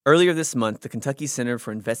Earlier this month, the Kentucky Center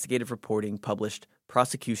for Investigative Reporting published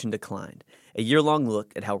Prosecution Declined, a year-long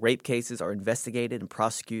look at how rape cases are investigated and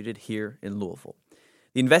prosecuted here in Louisville.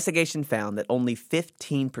 The investigation found that only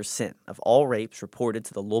 15% of all rapes reported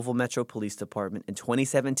to the Louisville Metro Police Department in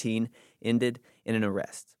 2017 ended in an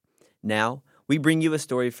arrest. Now, we bring you a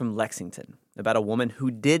story from Lexington about a woman who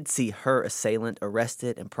did see her assailant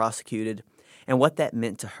arrested and prosecuted and what that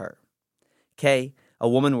meant to her. Kay, a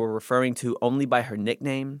woman we're referring to only by her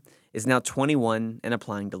nickname, is now 21 and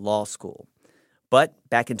applying to law school. But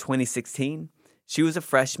back in 2016, she was a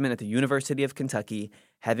freshman at the University of Kentucky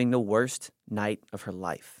having the worst night of her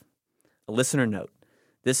life. A listener note,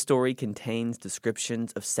 this story contains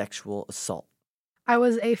descriptions of sexual assault. I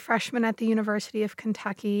was a freshman at the University of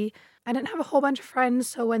Kentucky. I didn't have a whole bunch of friends,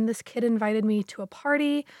 so when this kid invited me to a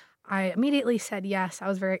party, I immediately said yes. I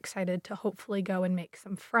was very excited to hopefully go and make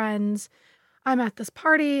some friends. I'm at this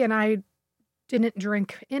party, and I didn't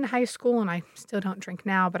drink in high school, and I still don't drink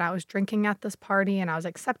now, but I was drinking at this party, and I was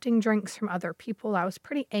accepting drinks from other people. I was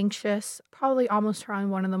pretty anxious, probably almost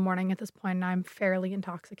around 1 a.m. at this point, and I'm fairly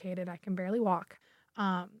intoxicated. I can barely walk.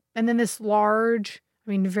 And then this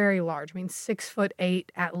very large, 6'8"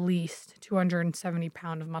 at least,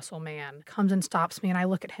 270-pound of muscle man comes and stops me, and I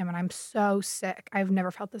look at him, and I'm so sick. I've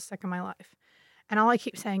never felt this sick in my life. And all I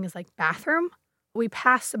keep saying is, bathroom? We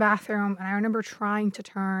passed the bathroom, and I remember trying to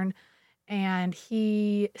turn, and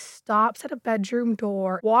he stops at a bedroom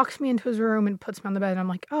door, walks me into his room, and puts me on the bed, and I'm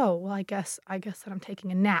like, oh, well, I guess that I'm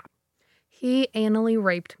taking a nap. He anally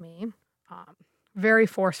raped me, very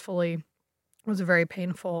forcefully. It was very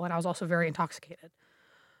painful, and I was also very intoxicated.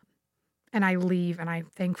 And I leave, and I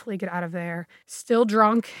thankfully get out of there, still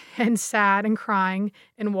drunk and sad and crying,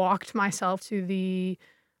 and walked myself to the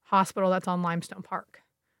hospital that's on Limestone Park.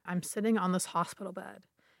 I'm sitting on this hospital bed,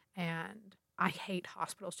 and I hate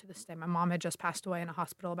hospitals to this day. My mom had just passed away in a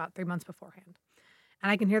hospital about 3 months beforehand.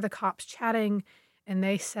 And I can hear the cops chatting, and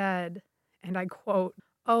they said, and I quote,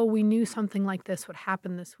 "Oh, we knew something like this would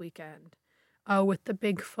happen this weekend. Oh, with the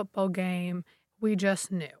big football game, we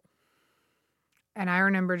just knew." And I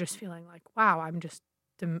remember just feeling like, wow, I'm just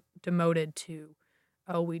demoted to,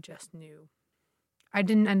 oh, we just knew. I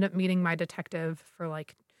didn't end up meeting my detective for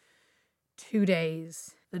 2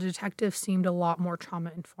 days. The detective seemed a lot more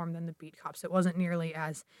trauma-informed than the beat cops. It wasn't nearly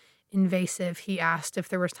as invasive. He asked if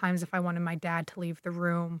there was times if I wanted my dad to leave the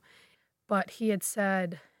room, but he had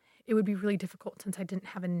said it would be really difficult since I didn't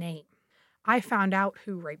have a name. I found out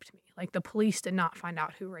who raped me. The police did not find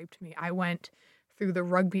out who raped me. I went through the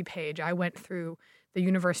rugby page. I went through the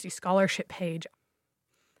university scholarship page.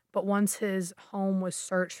 But once his home was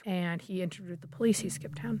searched and he interviewed the police, he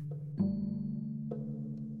skipped town.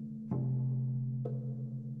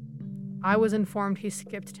 I was informed he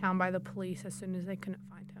skipped town by the police as soon as they couldn't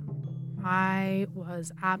find him. I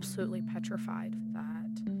was absolutely petrified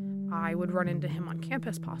that I would run into him on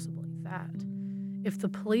campus possibly, that if the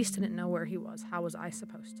police didn't know where he was, how was I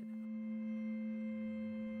supposed to know?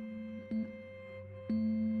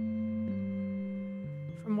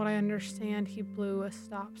 From what I understand, he blew a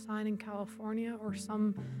stop sign in California or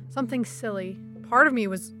something silly. Part of me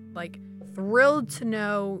was thrilled to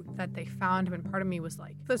know that they found him, and part of me was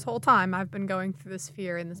this whole time I've been going through this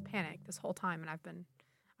fear and this panic this whole time, and I've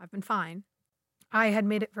been fine. I had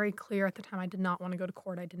made it very clear at the time I did not want to go to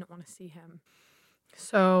court. I didn't want to see him.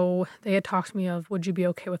 So they had talked to me of, would you be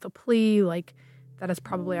okay with a plea? That is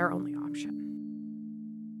probably our only option.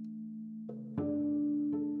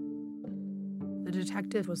 The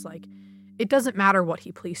detective was like, it doesn't matter what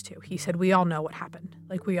he pleads to. He said, we all know what happened.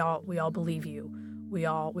 We all believe you.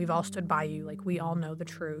 We've all stood by you. We all know the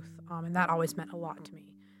truth. And that always meant a lot to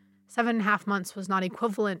me. 7.5 months was not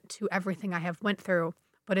equivalent to everything I have went through,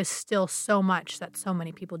 but is still so much that so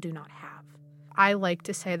many people do not have. I like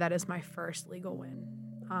to say that is my first legal win,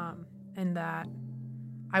 and that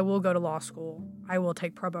I will go to law school. I will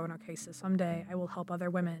take pro bono cases someday. I will help other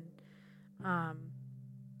women,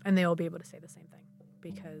 and they will be able to say the same thing,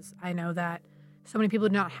 because I know that so many people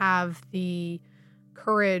do not have the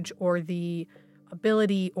courage or the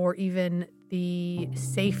ability or even the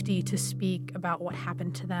safety to speak about what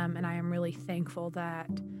happened to them, and I am really thankful that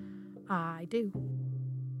I do.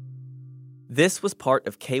 This was part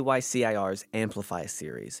of KyCIR's Amplify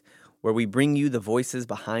series, where we bring you the voices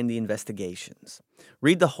behind the investigations.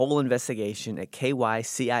 Read the whole investigation at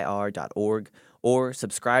kycir.org or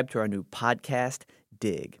subscribe to our new podcast,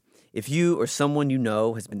 Dig. If you or someone you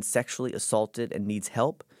know has been sexually assaulted and needs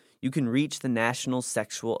help, you can reach the National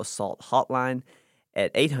Sexual Assault Hotline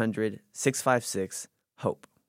at 800-656-HOPE.